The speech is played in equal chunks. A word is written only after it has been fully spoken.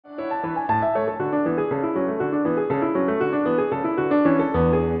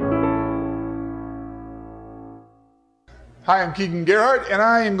Hi, I'm Keegan Gerhard, and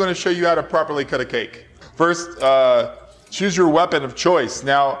I am going to show you how to properly cut a cake. First, choose your weapon of choice.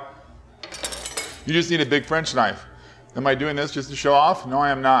 Now, you just need a big French knife. Am I doing this just to show off? No, I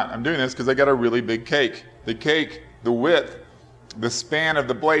am not. I'm doing this because I got a really big cake. The cake, the width, the span of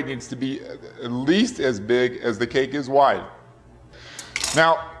the blade needs to be at least as big as the cake is wide.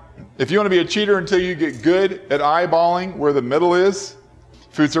 Now, if you want to be a cheater until you get good at eyeballing where the middle is,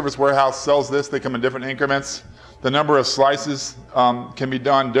 Food Service Warehouse sells this. They come in different increments. The number of slices can be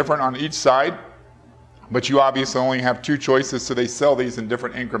done different on each side, but you obviously only have two choices, so they sell these in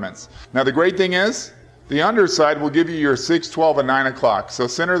different increments. Now the great thing is, the underside will give you your 6, 12, and 9 o'clock. So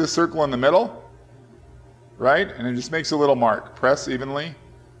center the circle in the middle, right? And it just makes a little mark. Press evenly.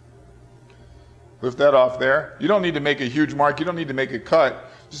 Lift that off there. You don't need to make a huge mark. You don't need to make a cut.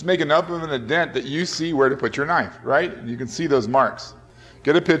 Just make enough of an indent that you see where to put your knife, right? And you can see those marks.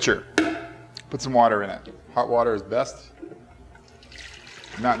 Get a pitcher. Put some water in it. Hot water is best.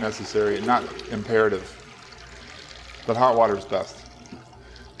 Not necessary, not imperative, but hot water is best.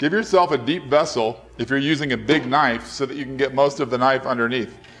 Give yourself a deep vessel if you're using a big knife so that you can get most of the knife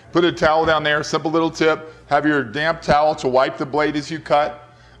underneath. Put a towel down there, simple little tip. Have your damp towel to wipe the blade as you cut,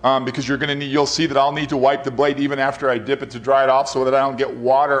 because you'll see that I'll need to wipe the blade even after I dip it to dry it off so that I don't get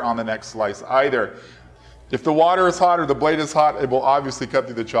water on the next slice either. If the water is hot or the blade is hot, it will obviously cut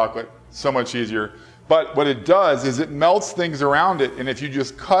through the chocolate. So much easier. But what it does is it melts things around it, and if you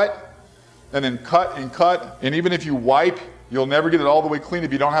just cut and then cut and cut, and even if you wipe, you'll never get it all the way clean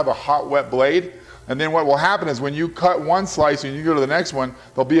if you don't have a hot, wet blade. And then what will happen is when you cut one slice and you go to the next one,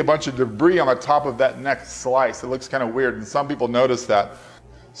 there'll be a bunch of debris on the top of that next slice. It looks kind of weird, and some people notice that.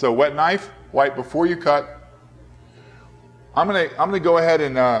 So wet knife, wipe before you cut. I'm gonna go ahead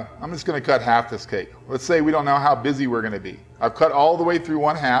and I'm just gonna cut half this cake. Let's say we don't know how busy we're gonna be. I've cut all the way through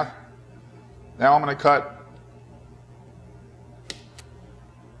one half. Now I'm gonna cut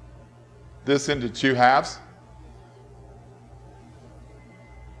this into two halves.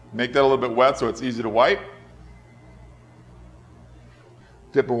 Make that a little bit wet so it's easy to wipe.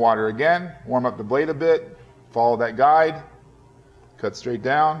 Dip in water again, warm up the blade a bit, follow that guide, cut straight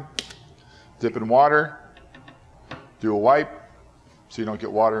down, dip in water, do a wipe so you don't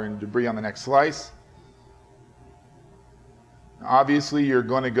get water and debris on the next slice. Obviously you're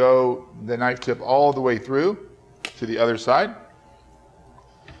going to go the knife tip all the way through to the other side,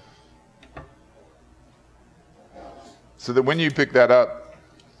 so that when you pick that up,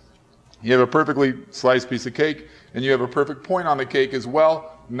 you have a perfectly sliced piece of cake, and you have a perfect point on the cake as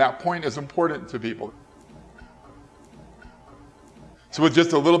well, and that point is important to people. So with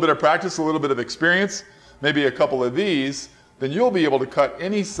just a little bit of practice, a little bit of experience, maybe a couple of these, then you'll be able to cut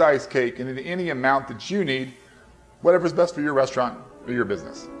any size cake in any amount that you need, whatever's best for your restaurant or your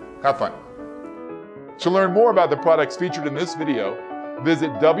business. Have fun. To learn more about the products featured in this video, visit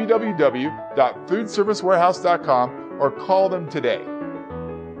www.foodservicewarehouse.com or call them today.